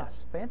 Yes. Yeah. Yes.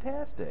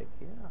 Fantastic.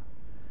 Yeah.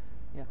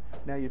 Yeah.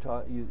 Now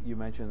you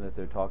mentioned that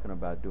they're talking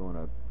about doing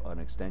an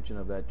extension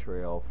of that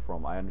trail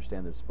from. I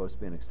understand there's supposed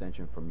to be an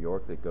extension from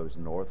York that goes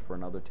north for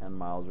another 10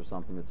 miles or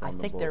something. That's on the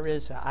books. I think there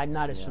is. I'm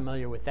not as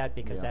familiar with that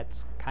because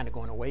that's kind of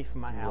going away from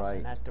my house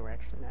in that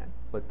direction. Then.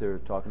 But they're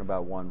talking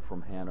about one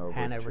from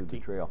Hanover to the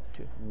trail.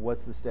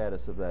 What's the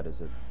status of that? Is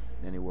it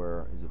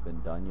anywhere? Has it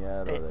been done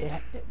yet?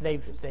 Or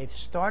they've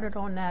started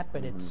on that,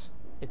 but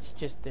it's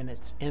just in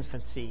its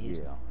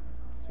infancy. Yeah.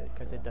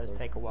 Because it does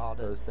take a while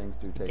to. Those things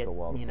do take get, a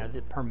while.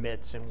 The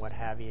permits and what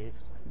have you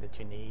that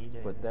you need.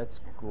 But that's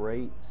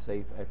great,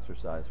 safe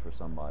exercise for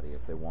somebody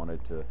if they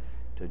wanted to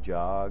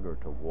jog or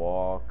to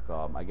walk.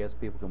 I guess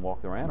people can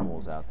walk their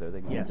animals out there.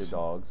 They can get their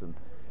dogs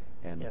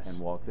and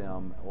walk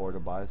them, or to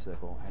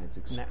bicycle, and it's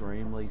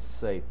extremely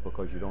safe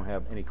because you don't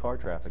have any car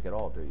traffic at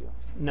all, do you?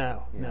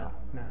 No.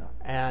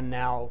 And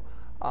now,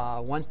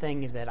 one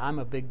thing that I'm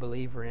a big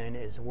believer in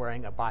is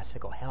wearing a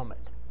bicycle helmet.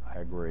 I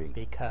agree.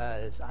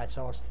 Because I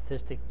saw a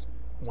statistic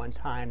one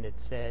time that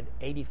said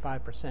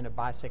 85% of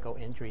bicycle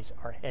injuries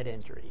are head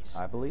injuries.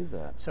 I believe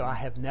that. So I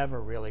have never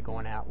really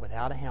gone out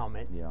without a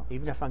helmet,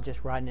 even if I'm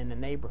just riding in the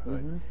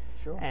neighborhood.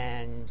 Sure.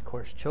 And, of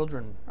course,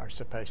 children are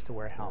supposed to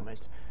wear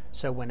helmets.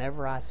 So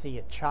whenever I see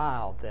a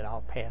child that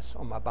I'll pass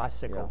on my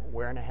bicycle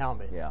wearing a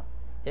helmet,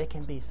 it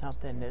can be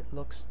something that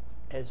looks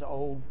as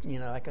old,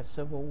 like a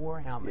Civil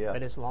War helmet.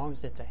 But as long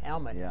as it's a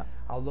helmet,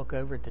 I'll look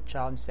over at the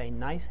child and say,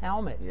 "Nice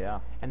helmet."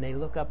 And they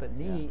look up at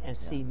me and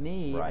see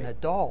me, an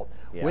adult,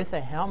 with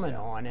a helmet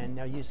on, and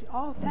they'll use,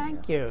 "Oh,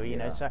 thank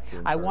you." So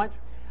I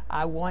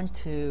want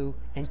to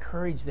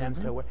encourage them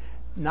to wear,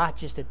 not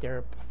just that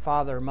their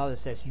father or mother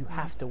says you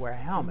have to wear a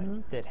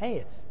helmet. That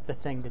it's the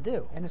thing to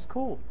do, and it's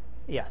cool.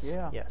 Yes.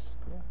 Yes.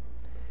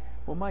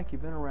 Well, Mike,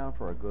 you've been around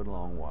for a good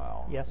long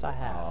while. Yes, I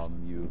have.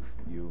 You've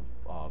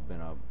been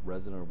a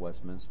resident of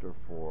Westminster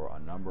for a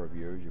number of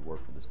years. You've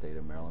worked for the state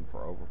of Maryland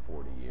for over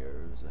 40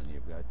 years, and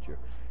you've got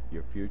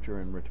your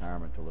future in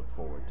retirement to look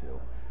forward to.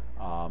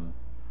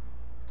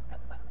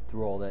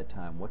 Through all that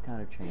time, what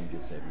kind of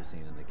changes have you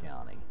seen in the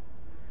county?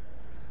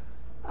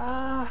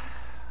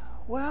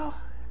 Well,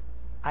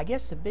 I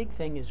guess the big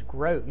thing is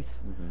growth.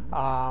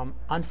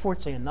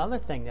 Unfortunately, another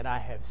thing that I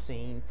have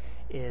seen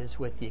is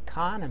with the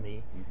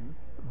economy,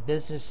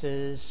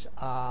 businesses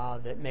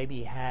that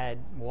maybe had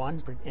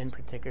one in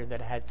particular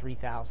that had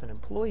 3,000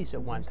 employees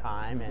at one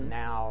time and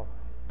now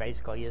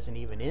basically isn't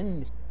even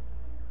in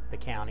the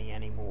county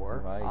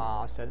anymore.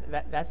 So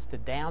that's the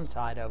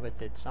downside of it,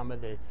 that some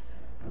of the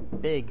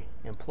big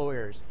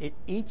employers,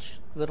 each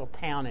little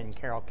town in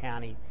Carroll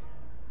County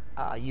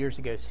years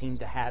ago seemed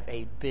to have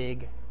a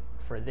big,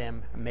 for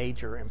them,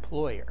 major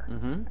employer,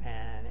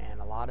 and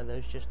a lot of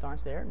those just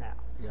aren't there now.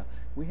 Yeah,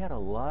 we had a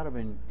lot of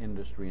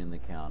industry in the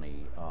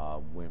county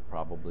when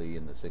probably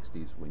in the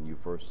 60s when you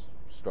first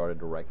started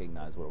to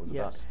recognize what it was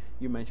about.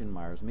 You mentioned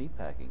Myers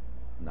Meatpacking,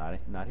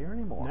 not here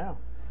anymore. No.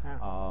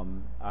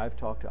 I've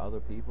talked to other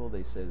people.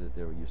 They say that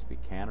there used to be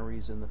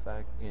canneries in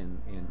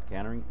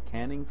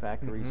canning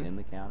factories in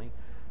the county.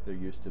 There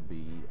used to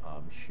be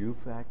shoe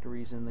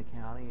factories in the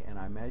county, and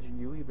I imagine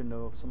you even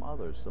know of some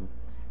others.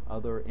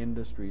 other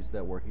industries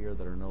that were here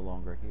that are no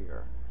longer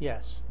here.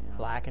 Yes, Yeah.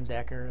 Black &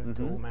 Decker,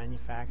 tool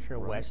manufacturer,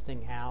 Right.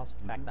 Westinghouse.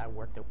 In fact, I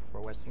worked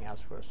for Westinghouse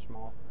for a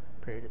small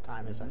period of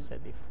time, as I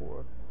said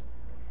before.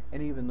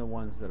 And even the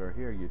ones that are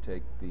here, you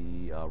take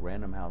the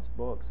Random House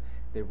books,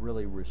 they've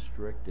really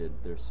restricted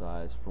their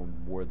size from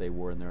where they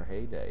were in their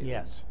heyday.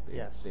 Yes,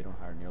 yes. They don't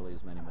hire nearly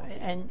as many more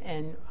people.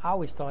 And I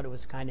always thought it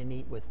was kind of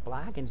neat with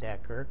Black &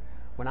 Decker.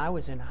 When I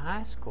was in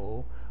high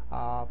school,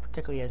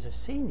 particularly as a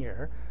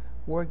senior,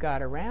 word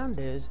got around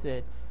is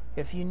that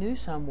if you knew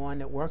someone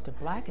that worked at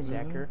Black &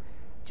 Decker,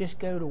 just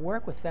go to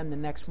work with them the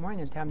next morning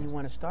and tell them you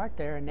want to start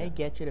there, and they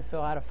get you to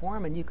fill out a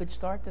form, and you could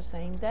start the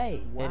same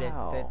day.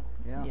 Wow.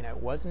 Yeah. You know,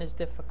 it wasn't as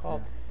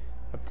difficult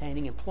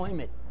obtaining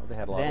employment Well, they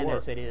had a lot then of work.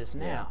 as it is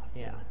now.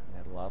 Yeah. They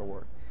had a lot of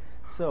work.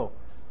 So,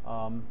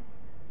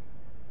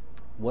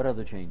 what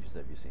other changes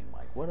have you seen,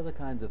 Mike? What other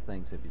kinds of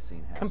things have you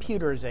seen happen?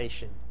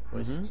 Computerization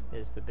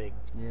is the big.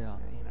 Yeah.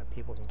 You know,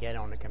 people can get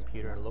on the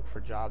computer and look for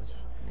jobs,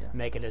 Yeah.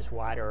 make it as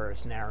wide or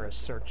as narrow a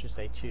search as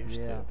they choose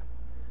Yeah. to.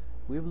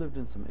 We've lived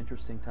in some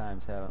interesting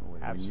times, haven't we?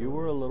 Absolutely. When you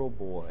were a little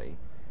boy,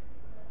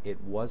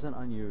 it wasn't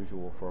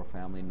unusual for a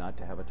family not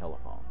to have a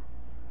telephone.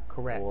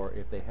 Correct. Or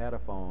if they had a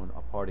phone,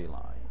 a party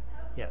line.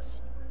 Yes.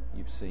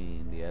 You've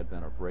seen the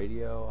advent of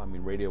radio. I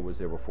mean, radio was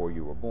there before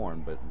you were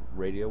born, but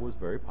radio was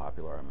very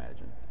popular, I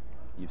imagine.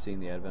 You've seen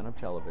the advent of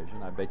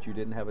television. I bet you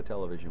didn't have a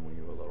television when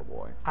you were a little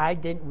boy. I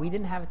didn't. We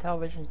didn't have a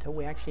television until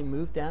we actually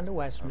moved down to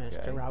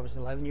Westminster. Okay. I was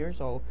 11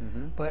 years old,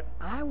 but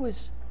I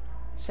was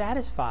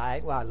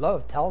satisfied. Well, I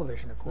loved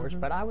television, of course,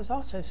 but I was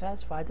also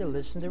satisfied to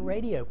listen to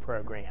radio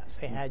programs.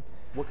 They had,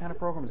 What kind of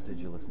programs did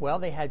you listen to? well,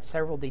 they had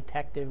several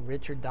detective,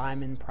 Richard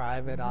Diamond,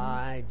 Private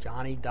Eye,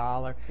 Johnny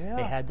Dollar. Yeah.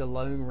 They had the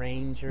Lone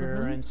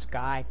Ranger and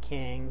Sky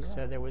King.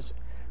 So there was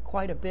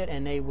quite a bit,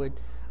 and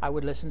I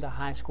would listen to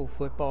high school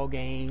football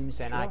games,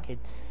 and I Sure. could,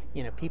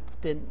 you know, people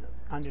didn't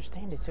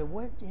understand it. So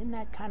what, isn't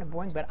that kind of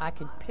boring? But I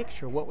could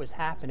picture what was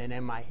happening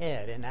in my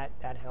head, and that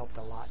helped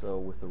a lot. So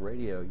with the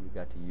radio, you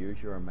got to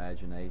use your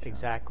imagination.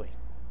 Exactly.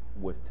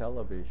 With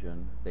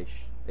television,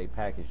 they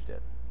packaged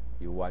it.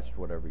 You watched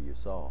whatever you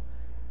saw.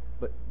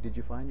 But did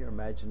you find your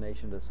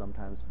imagination to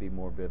sometimes be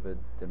more vivid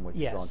than what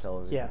you saw on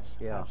television? Yes,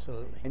 Yeah.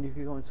 absolutely. And you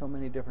could go in so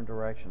many different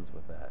directions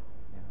with that.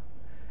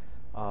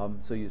 Yeah.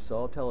 So you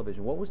saw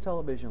television. What was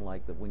television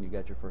like when you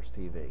got your first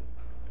TV?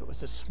 It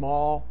was a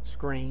small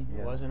screen.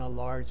 Yeah. It wasn't a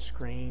large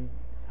screen.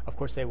 Of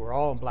course, they were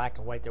all in black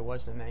and white. There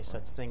wasn't any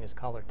such thing as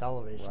color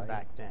television Right.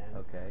 back then.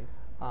 Okay.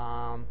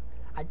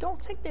 I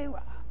don't think they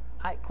were.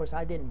 Of course,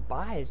 I didn't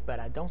buy it, but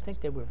I don't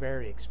think they were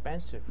very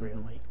expensive,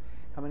 really.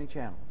 How many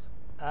channels?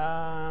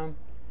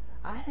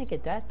 I think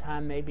at that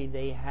time maybe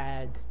they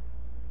had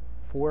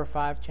 4 or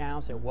 5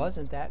 channels. It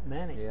wasn't that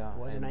many. Yeah, It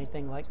wasn't and-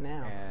 anything like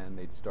now. And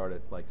they'd start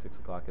at like 6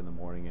 o'clock in the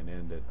morning and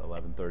end at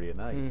 11:30 at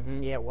night.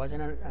 Yeah, it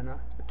wasn't a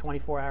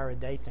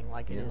 24-hour-a-day thing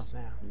like it is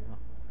now. Yeah.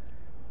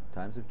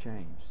 Times have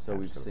changed. So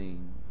we've Absolutely.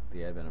 seen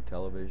the advent of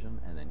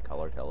television and then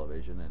color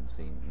television and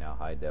seen now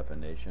high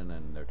definition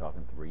and they're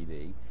talking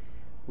 3D.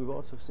 We've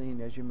also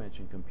seen, as you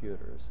mentioned,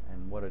 computers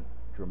and what a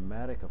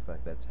dramatic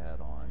effect that's had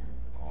on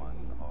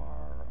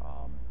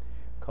our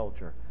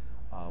culture.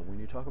 When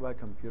you talk about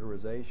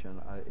computerization,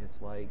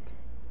 it's like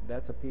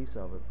that's a piece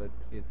of it, but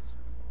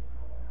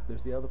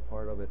there's the other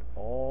part of it,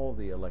 all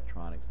the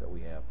electronics that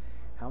we have.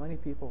 How many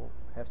people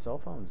have cell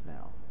phones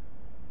now?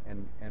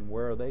 And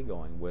where are they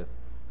going with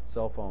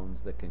cell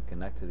phones that can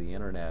connect to the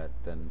internet?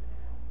 And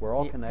we're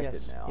all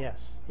connected now.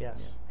 Yes. Yeah.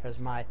 Because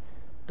my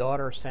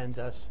daughter sends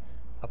us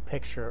a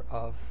picture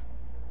of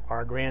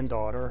our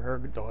granddaughter, her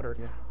daughter,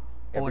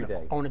 Every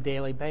day. on a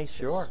daily basis.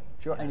 Sure.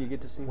 And you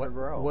get to see her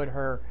grow. What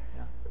her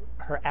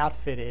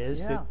outfit is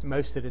that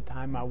most of the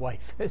time my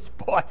wife has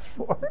bought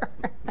for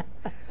her.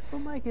 Well,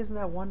 Mike, isn't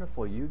that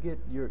wonderful? You're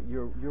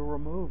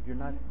removed. You're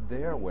not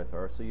there with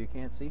her, so you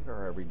can't see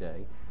her every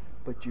day,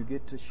 but you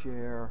get to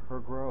share her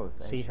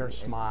growth. See her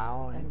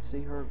smile and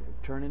see her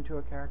turn into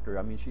a character.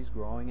 I mean, she's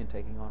growing and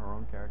taking on her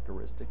own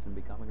characteristics and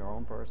becoming her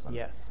own person.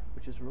 Yes.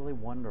 Which is really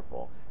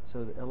wonderful.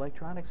 So the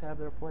electronics have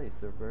their place.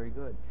 They're very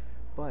good.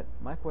 But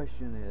my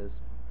question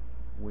is,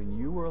 when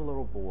you were a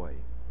little boy,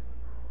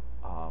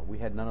 we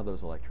had none of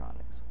those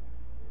electronics.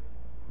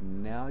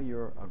 Now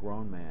you're a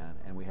grown man,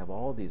 and we have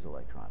all these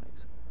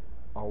electronics.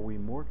 Are we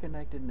more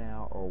connected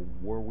now, or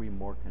were we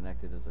more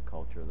connected as a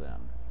culture then?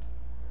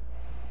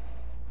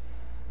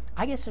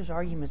 I guess there's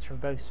arguments for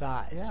both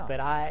sides, Yeah. but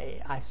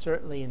I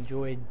certainly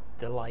enjoyed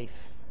the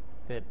life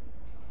that,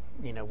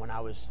 when I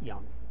was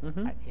young.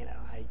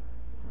 I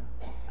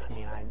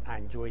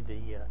enjoyed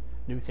the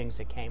new things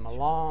that came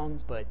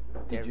along, but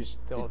there's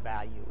still a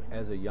value in it.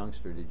 As a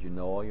youngster, did you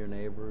know all your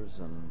neighbors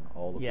and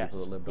all the people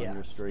that lived on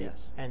your street?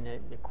 Yes, and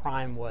the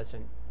crime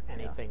wasn't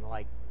anything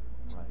like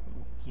Right.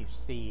 you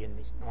see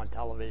on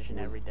television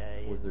every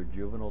day. Was there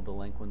juvenile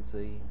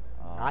delinquency?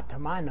 Not to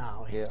my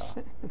knowledge. Yeah,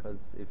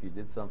 because if you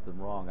did something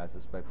wrong, I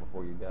suspect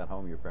before you got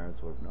home, your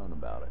parents would have known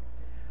about it.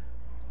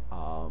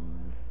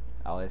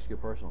 I'll ask you a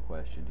personal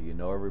question. Do you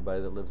know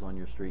everybody that lives on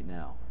your street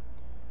now?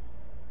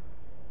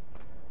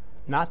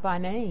 Not by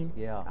name.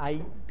 Yeah.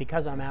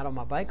 Because I'm out on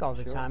my bike all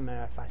the Sure. time.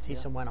 If I see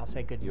someone, I'll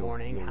say good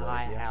morning, you'll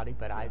hi, wave, yeah. howdy,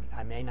 but Yeah.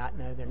 I may not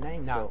know their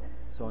name. No.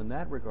 So in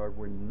that regard,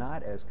 we're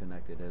not as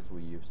connected as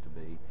we used to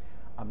be.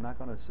 I'm not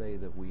going to say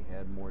that we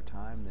had more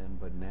time then,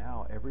 but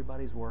now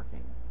everybody's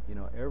working. You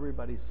know,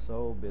 everybody's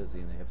so busy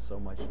and they have so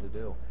much to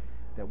do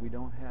that we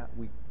don't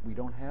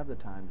have the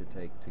time to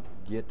take to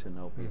get to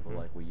know people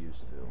like we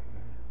used to,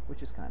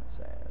 which is kind of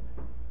sad.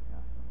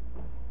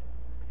 Yeah.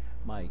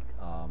 Mike,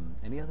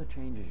 any other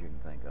changes you can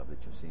think of that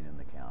you've seen in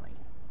the county?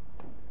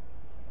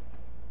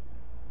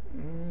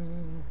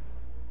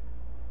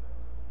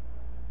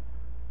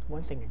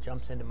 One thing that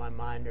jumps into my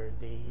mind are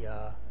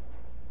the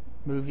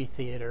movie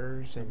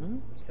theaters,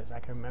 and because I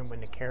can remember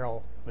when the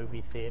Carroll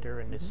movie theater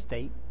and the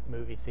State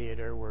movie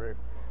theater where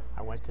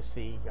I went to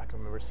see, I can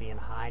remember seeing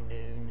High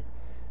Noon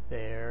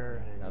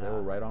there. And, Now they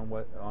were right on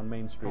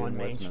Main Street in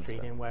Westminster. On Main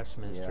Street in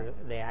Westminster.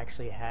 Yeah. They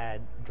actually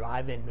had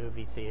drive-in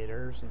movie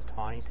theaters in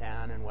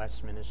Tawnytown and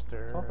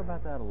Westminster. Talk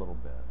about that a little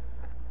bit.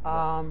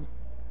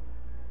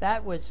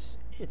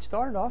 It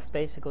started off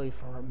basically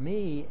for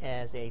me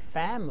as a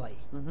family,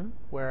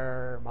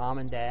 where mom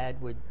and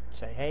dad would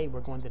say, hey,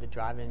 we're going to the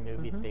drive-in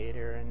movie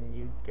theater, and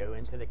you'd go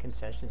into the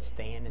concession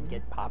stand and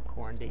get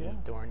popcorn to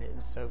eat during it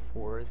and so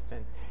forth,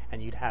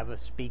 and you'd have a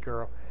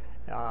speaker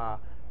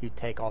you'd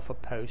take off a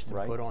post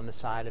and put on the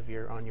side of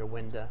on your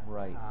window.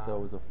 Right. So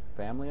it was a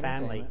family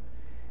entertainment,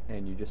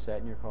 and you just sat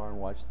in your car and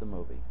watched the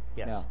movie.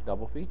 Yes. Now,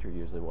 double feature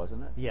usually,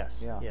 wasn't it? Yes.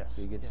 Yeah. Yes.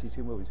 So you get to see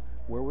two movies.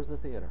 Where was the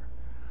theater?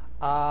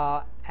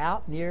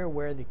 Out near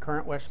where the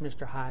current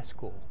Westminster High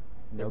School,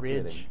 No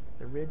kidding.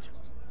 The Ridge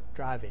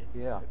Drive-In.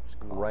 Yeah.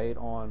 Right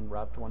on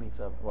Route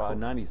 27. Well,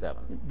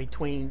 97.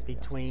 Between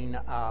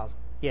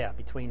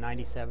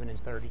 97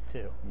 and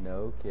 32.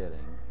 No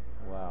kidding.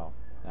 Wow.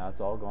 Now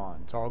it's all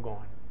gone. It's all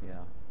gone. Yeah.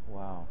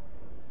 Wow.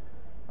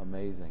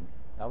 Amazing.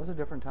 That was a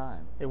different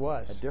time. It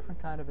was. A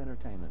different kind of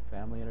entertainment,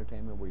 family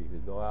entertainment, where you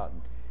could go out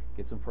and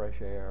get some fresh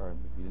air, and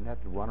you didn't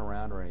have to run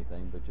around or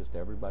anything, but just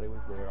everybody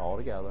was there all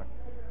together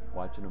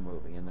watching a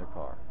movie in their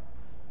car.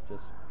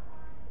 Just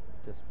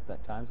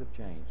that times have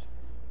changed.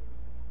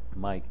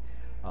 Mike,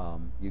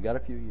 you got a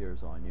few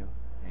years on you,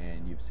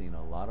 and you've seen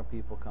a lot of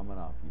people coming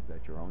up. You've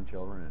got your own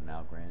children and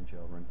now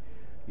grandchildren.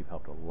 You've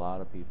helped a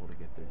lot of people to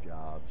get their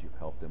jobs. You've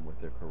helped them with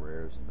their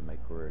careers and to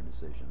make career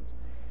decisions.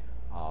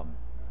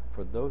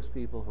 For those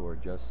people who are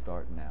just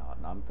starting out,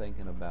 and I'm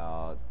thinking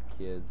about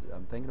kids,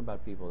 I'm thinking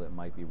about people that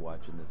might be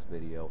watching this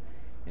video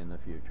in the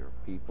future,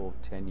 people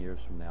 10 years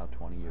from now,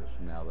 20 years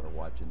from now that are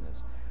watching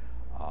this.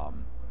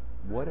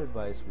 What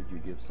advice would you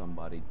give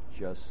somebody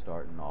just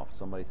starting off?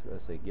 Somebody,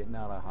 let's say, getting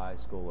out of high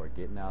school or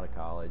getting out of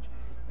college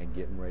and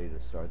getting ready to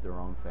start their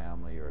own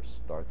family or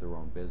start their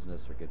own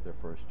business or get their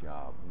first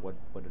job. What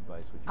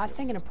advice would you give? I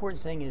think an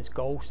important thing is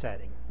goal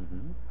setting.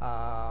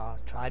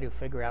 Try to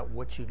figure out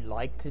what you'd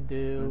like to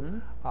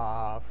do.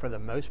 For the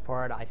most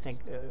part, I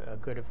think a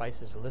good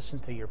advice is listen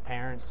to your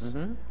parents.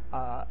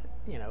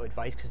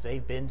 Advice because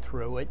they've been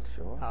through it.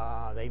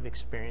 Sure. They've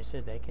experienced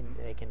it. They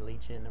can lead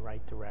you in the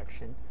right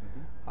direction.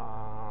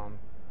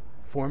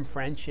 Form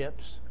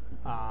friendships,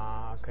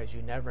 because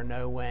you never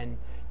know when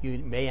you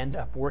may end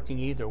up working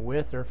either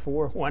with or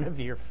for one of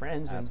your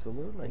friends.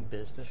 Absolutely. In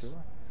business.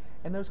 Sure.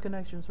 And those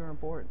connections are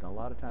important. A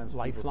lot of times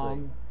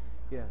Lifelong.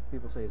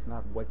 people say it's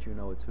not what you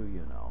know, it's who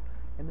you know.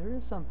 And there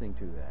is something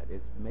to that.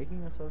 It's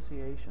making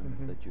associations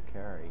that you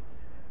carry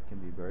can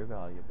be very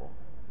valuable.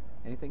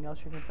 Anything else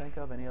you can think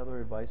of? Any other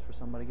advice for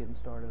somebody getting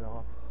started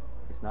off?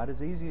 It's not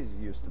as easy as it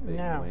used to be.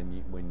 No.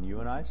 When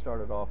you and I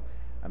started off,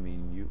 I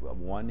mean, you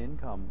one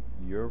income,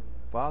 your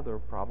father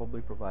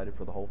probably provided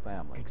for the whole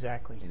family.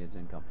 Exactly. In his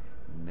income.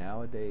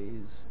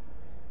 Nowadays,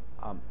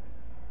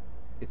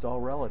 it's all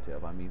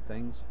relative. I mean,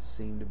 things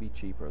seem to be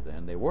cheaper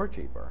then. They were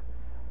cheaper,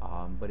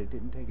 but it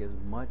didn't take as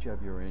much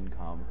of your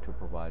income to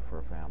provide for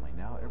a family.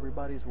 Now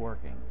everybody's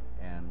working,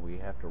 and we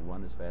have to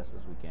run as fast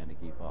as we can to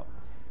keep up.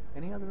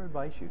 Any other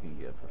advice you can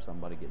give for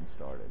somebody getting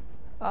started?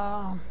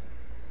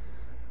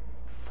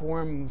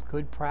 Form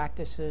good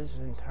practices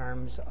in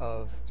terms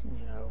of,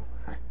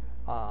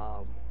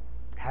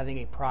 having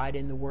a pride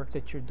in the work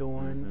that you're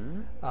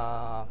doing.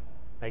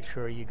 Make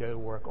sure you go to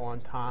work on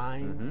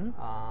time.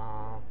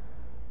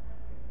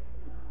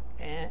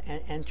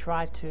 And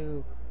try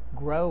to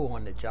grow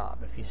on the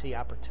job. If you see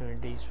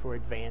opportunities for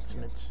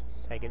advancements,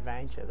 take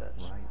advantage of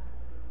those. Right.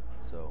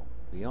 So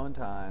be on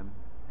time,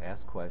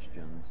 ask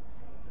questions,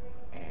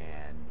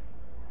 and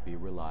be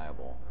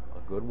reliable.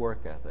 A good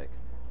work ethic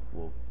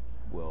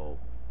will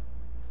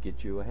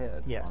get you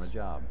ahead on a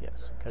job. Yes,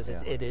 because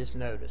it is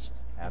noticed.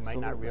 Absolutely. You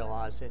might not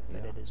realize it,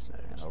 but it is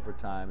noticed. And over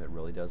time, it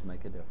really does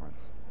make a difference.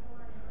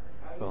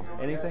 Well,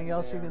 anything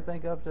else you can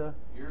think of to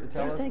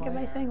tell us, Can't think of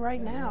Mike? anything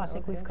right now. I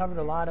think we've covered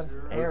a lot of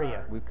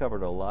area. We've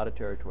covered a lot of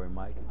territory,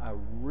 Mike. I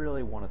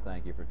really want to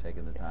thank you for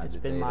taking the time It's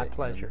today. been my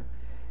pleasure.